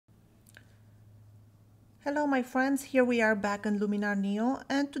Hello my friends, here we are back in Luminar Neo,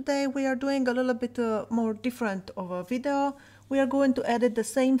 and today we are doing a little bit more different of a video. We are going to edit the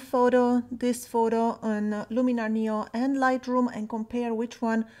same photo, this photo on Luminar Neo and Lightroom, and compare which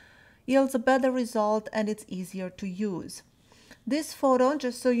one yields a better result and it's easier to use. This photo,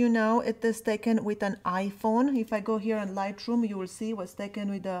 just so you know, it is taken with an iPhone. If I go here on Lightroom, you will see it was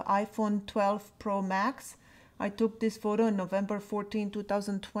taken with the iPhone 12 Pro Max. I took this photo on November 14,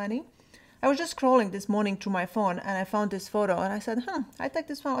 2020. I was just scrolling this morning through my phone and I found this photo and I said, I took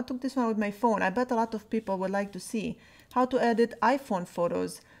this one with my phone. I bet a lot of people would like to see how to edit iPhone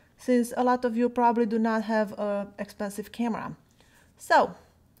photos, since a lot of you probably do not have an expensive camera. So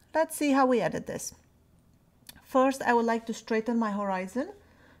let's see how we edit this. First, I would like to straighten my horizon.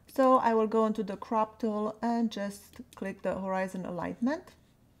 So I will go into the crop tool and just click the horizon alignment.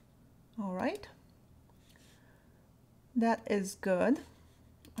 All right. That is good.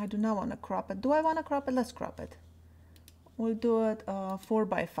 I do not want to crop it. Do I want to crop it? Let's crop it. We'll do it 4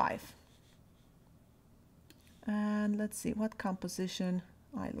 by 5. And let's see what composition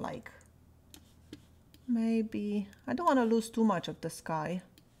I like. Maybe, I don't want to lose too much of the sky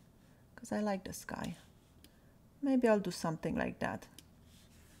because I like the sky. Maybe I'll do something like that.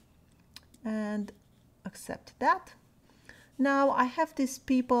 And accept that. Now I have these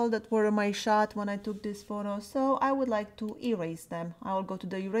people that were in my shot when I took this photo, so I would like to erase them. I will go to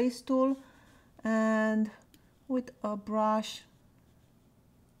the erase tool and with a brush,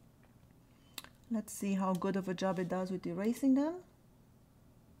 let's see how good of a job it does with erasing them.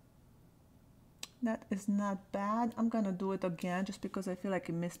 That is not bad. I'm gonna do it again just because I feel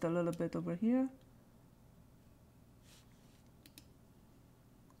like I missed a little bit over here.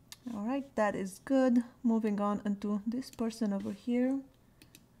 All right, that is good. Moving on into this person over here,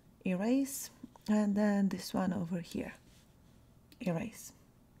 erase, and then this one over here, erase.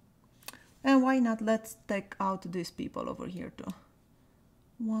 And why not, let's take out these people over here too.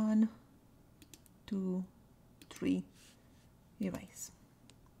 1, 2, 3, erase.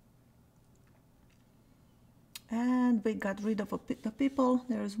 And we got rid of the people.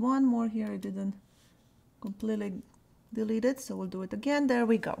 There's one more here I didn't completely delete it, so we'll do it again. There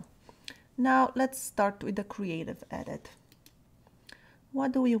we go. Now let's start with the creative edit.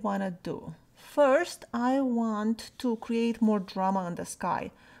 What do we want to do? First, I want to create more drama on the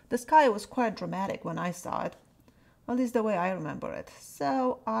sky. The sky was quite dramatic when I saw it, at least the way I remember it.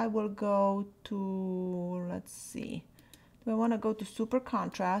 So I will go to, let's see, do I want to go to super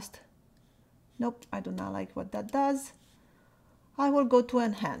contrast? Nope, I do not like what that does. I will go to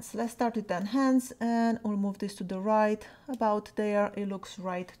enhance. Let's start with enhance and we'll move this to the right. About there, it looks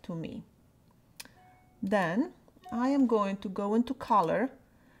right to me. Then I am going to go into color,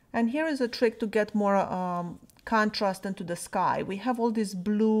 and here is a trick to get more contrast into the sky. We have all these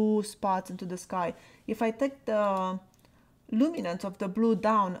blue spots into the sky. If I take the luminance of the blue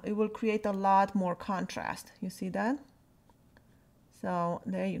down, it will create a lot more contrast. You see that? So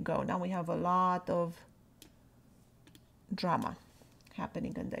there you go. Now we have a lot of drama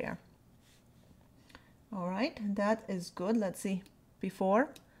happening in there. All right, that is good. Let's see, before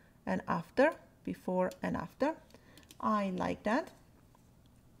and after, before and after. I like that.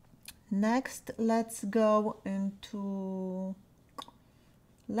 Next, let's go into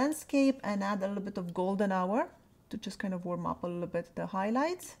landscape and add a little bit of golden hour to just kind of warm up a little bit the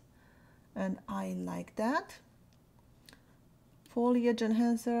highlights. And I like that. Foliage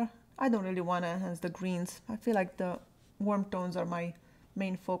enhancer. I don't really want to enhance the greens. I feel like the warm tones are my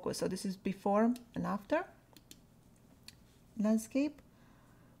main focus. So this is before and after. Landscape.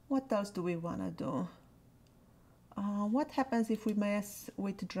 What else do we want to do? What happens if we mess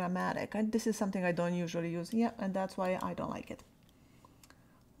with dramatic? And this is something I don't usually use. Yeah, and that's why I don't like it.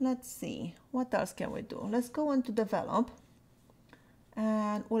 Let's see. What else can we do? Let's go into develop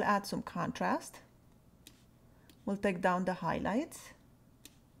and we'll add some contrast. We'll take down the highlights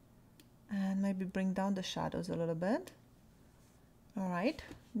and maybe bring down the shadows a little bit. All right,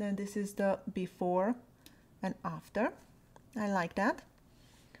 then this is the before and after. I like that.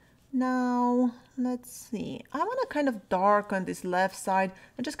 Now let's see, I want to kind of darken this left side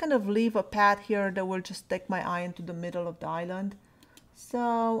and just kind of leave a path here that will just take my eye into the middle of the island.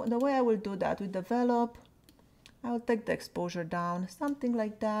 So the way I will do that, with develop, I will take the exposure down, something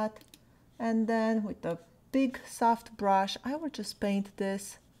like that, and then with the big soft brush I will just paint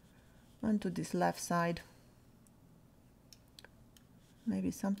this onto this left side.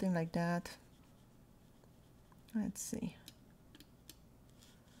 Maybe something like that. Let's see.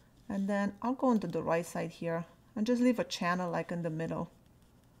 And then I'll go into the right side here and just leave a channel like in the middle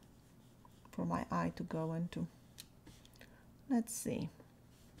for my eye to go into. Let's see.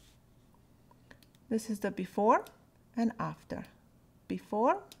 This is the before and after.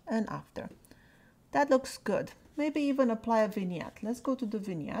 Before and after. That looks good. Maybe even apply a vignette. Let's go to the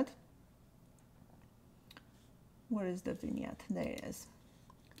vignette. Where is the vignette? There it is.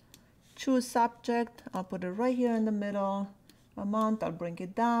 Choose subject. I'll put it right here in the middle. Amount, I'll bring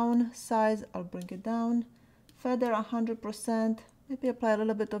it down. Size, I'll bring it down. Feather 100%. Maybe apply a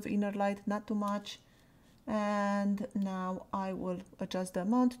little bit of inner light, not too much. And now I will adjust the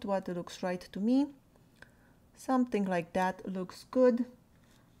amount to what it looks right to me. Something like that looks good.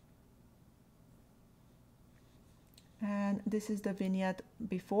 And this is the vignette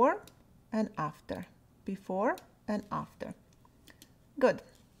before and after. Before and after. Good.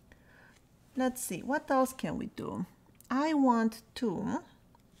 Let's see, what else can we do? I want to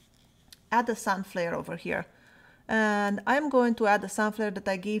add a sun flare over here. And I'm going to add the sun flare that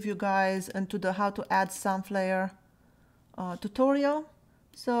I gave you guys into the how to add sun flare tutorial.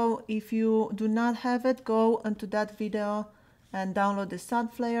 So if you do not have it, go into that video and download the sun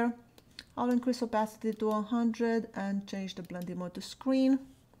flare. I'll increase opacity to 100 and change the blending mode to screen.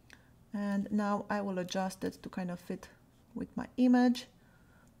 And now I will adjust it to kind of fit with my image.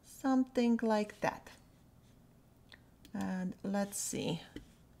 Something like that. And let's see.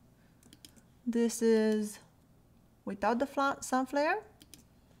 This is without the sun flare,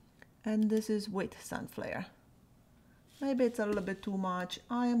 and this is with sun flare. Maybe it's a little bit too much.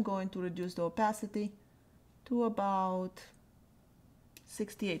 I am going to reduce the opacity to about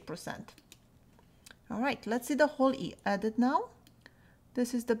 68%. All right, let's see the whole edit now.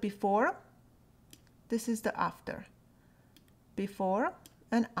 This is the before, this is the after. Before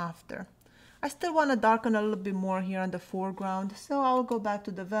and after. I still want to darken a little bit more here on the foreground, so I'll go back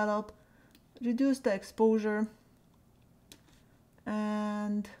to develop, reduce the exposure,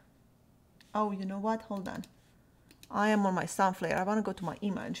 and oh, you know what? Hold on. I am on my sun flare. I want to go to my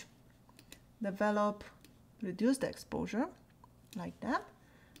image. Develop, reduce the exposure, like that.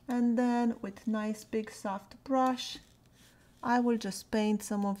 And then with nice big soft brush, I will just paint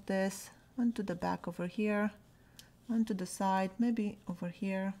some of this onto the back over here, onto the side, maybe over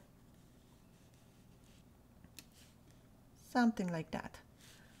here. Something like that.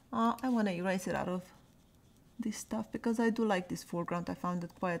 I want to erase it out of this stuff because I do like this foreground. I found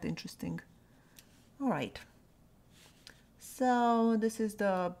it quite interesting. All right. So this is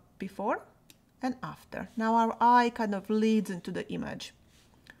the before and after. Now our eye kind of leads into the image.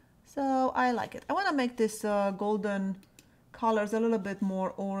 So I like it. I want to make this golden colors a little bit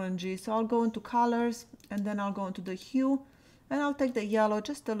more orangey. So I'll go into colors and then I'll go into the hue and I'll take the yellow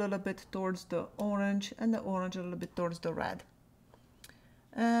just a little bit towards the orange and the orange a little bit towards the red.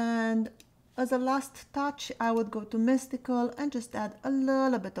 And as a last touch, I would go to mystical and just add a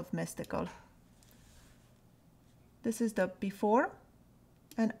little bit of mystical. This is the before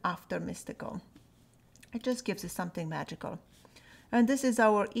and after mystical. It just gives it something magical. And this is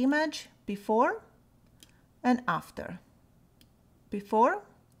our image before and after. Before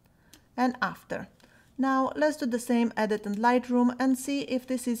and after. Now let's do the same edit in Lightroom and see if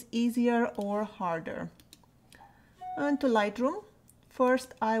this is easier or harder. Into Lightroom.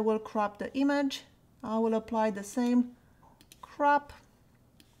 First, I will crop the image. I will apply the same crop.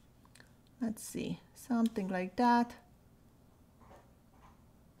 Let's see, something like that.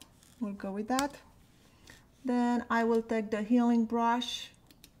 We'll go with that. Then I will take the healing brush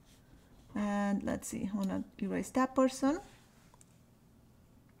and let's see, I want to erase that person.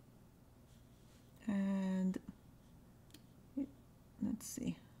 And let's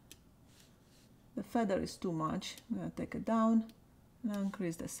see, the feather is too much. I'm going to take it down and I'll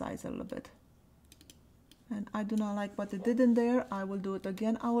increase the size a little bit. And I do not like what it did in there. I will do it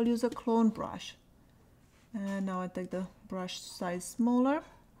again. I will use a clone brush. And now I take the brush size smaller.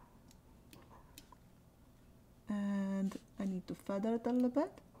 And I need to feather it a little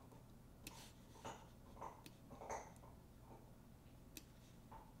bit.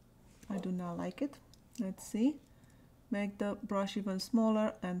 I do not like it. Let's see. Make the brush even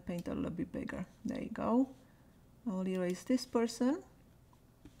smaller and paint a little bit bigger. There you go. I'll erase this person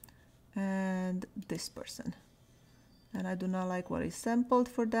and this person. And I do not like what is sampled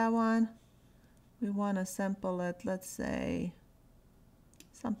for that one. We want to sample it, let's say,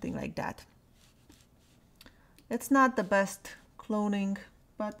 something like that. It's not the best cloning,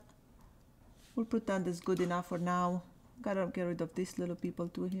 but we'll pretend it's good enough for now. Gotta get rid of these little people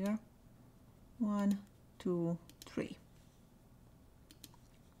too here. 1, 2, 3.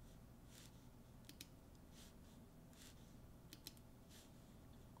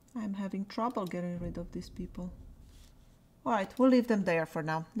 I'm having trouble getting rid of these people. All right, we'll leave them there for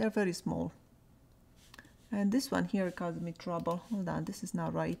now. They're very small. And this one here caused me trouble. Hold on, this is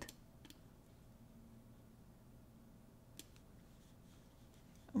not right.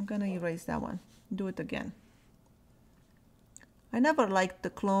 I'm gonna erase that one. Do it again. I never liked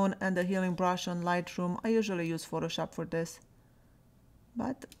the clone and the healing brush on Lightroom. I usually use Photoshop for this.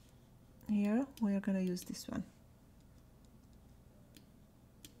 But here we are gonna use this one.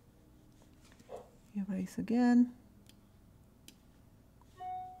 Erase again.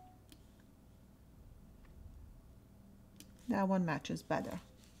 That one matches better.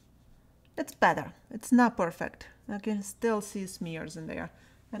 It's better. It's not perfect. I can still see smears in there.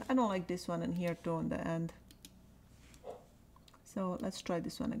 And I don't like this one in here too on the end. So let's try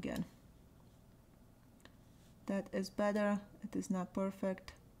this one again. That is better. It is not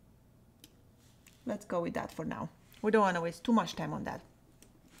perfect. Let's go with that for now. We don't want to waste too much time on that.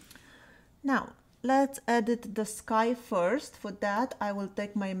 Now, let's edit the sky first. For that, I will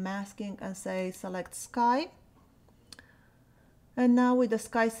take my masking and say select sky. And now with the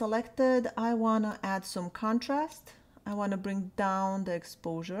sky selected, I want to add some contrast. I want to bring down the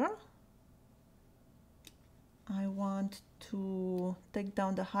exposure. I want to take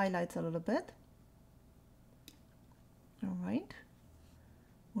down the highlights a little bit. All right,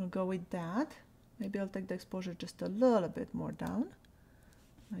 we'll go with that. Maybe I'll take the exposure just a little bit more down,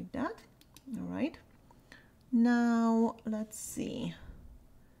 like that. All right, now let's see.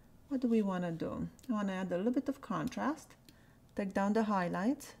 What do we want to do? I want to add a little bit of contrast. Take down the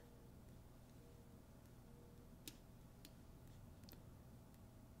highlights.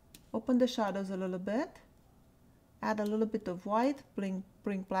 Open the shadows a little bit. Add a little bit of white. Bring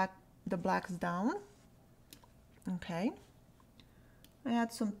the blacks down. Okay. I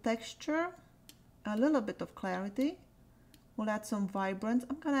add some texture, a little bit of clarity. We'll add some vibrance.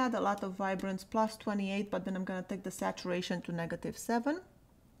 I'm going to add a lot of vibrance, plus 28, but then I'm going to take the saturation to -7.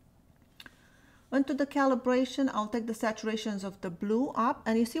 Onto the calibration, I'll take the saturations of the blue up.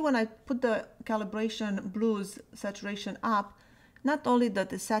 And you see when I put the calibration blues saturation up, not only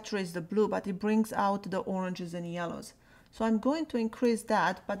that it saturates the blue, but it brings out the oranges and yellows. So I'm going to increase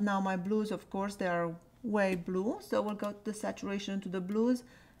that, but now my blues, of course, they are way blue. So we'll go to the saturation to the blues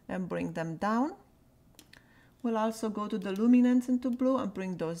and bring them down. We'll also go to the luminance into blue and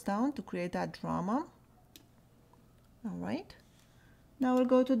bring those down to create that drama. All right. Now we'll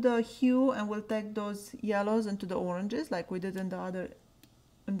go to the hue and we'll take those yellows into the oranges like we did in the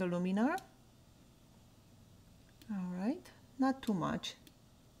Luminar. All right, not too much,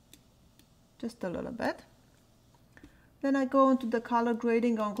 just a little bit. Then I go into the color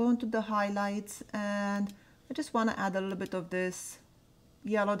grading, I'll go into the highlights, and I just want to add a little bit of this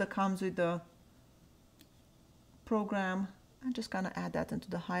yellow that comes with the program. I'm just gonna add that into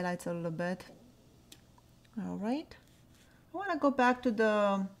the highlights a little bit. All right. I want to go back to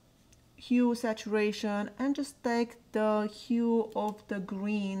the hue saturation and just take the hue of the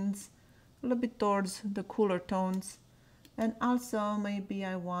greens a little bit towards the cooler tones. And also maybe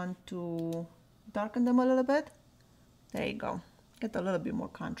I want to darken them a little bit. There you go. Get a little bit more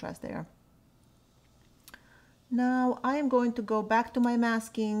contrast there. Now I am going to go back to my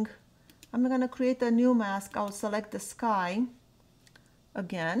masking. I'm going to create a new mask. I'll select the sky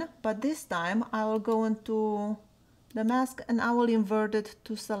again, but this time I will go into the mask and I will invert it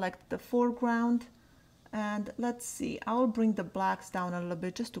to select the foreground. And let's see, I will bring the blacks down a little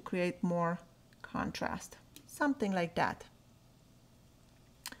bit just to create more contrast, something like that.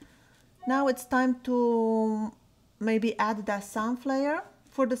 Now it's time to maybe add that sun flare.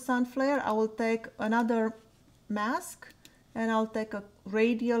 For the sun flare, I will take another mask and I'll take a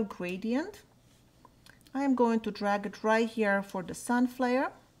radial gradient. I am going to drag it right here for the sun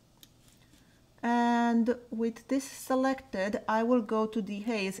flare. And with this selected, I will go to the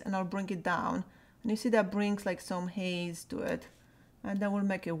haze and I'll bring it down. And you see that brings like some haze to it. And then we'll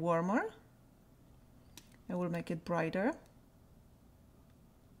make it warmer. And we'll make it brighter.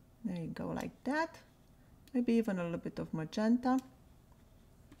 There you go, like that. Maybe even a little bit of magenta.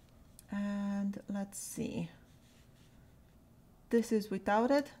 And let's see. This is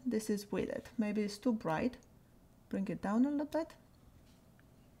without it, this is with it. Maybe it's too bright. Bring it down a little bit.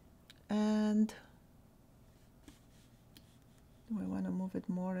 And do I want to move it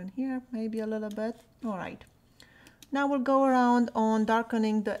more in here? Maybe a little bit. All right. Now we'll go around on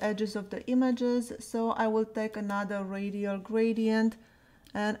darkening the edges of the images. So I will take another radial gradient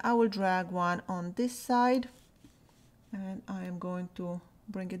and I will drag one on this side. And I am going to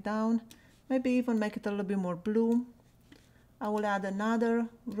bring it down. Maybe even make it a little bit more blue. I will add another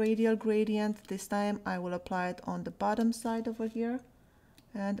radial gradient. This time I will apply it on the bottom side over here.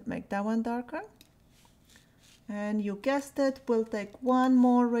 And make that one darker. And you guessed it, we'll take one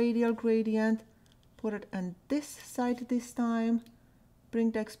more radial gradient, put it on this side this time,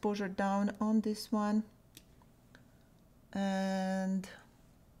 bring the exposure down on this one, and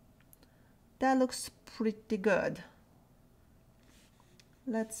That looks pretty good.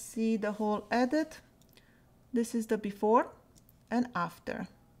 Let's see the whole edit. This is the before and after.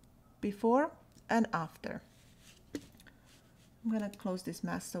 Before and after. I'm gonna close this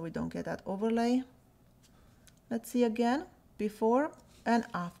mask so we don't get that overlay. Let's see again, before and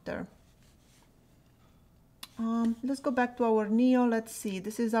after. Let's go back to our Neo. Let's see,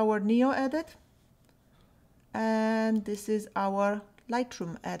 this is our Neo edit. And this is our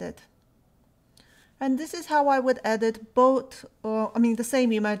Lightroom edit. And this is how I would edit both, the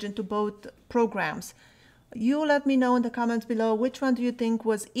same image into both programs. You let me know in the comments below which one do you think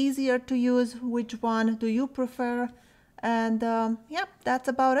was easier to use, which one do you prefer, and yeah, that's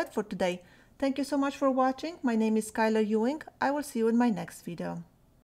about it for today. Thank you so much for watching. My name is Skyler Ewing. I will see you in my next video.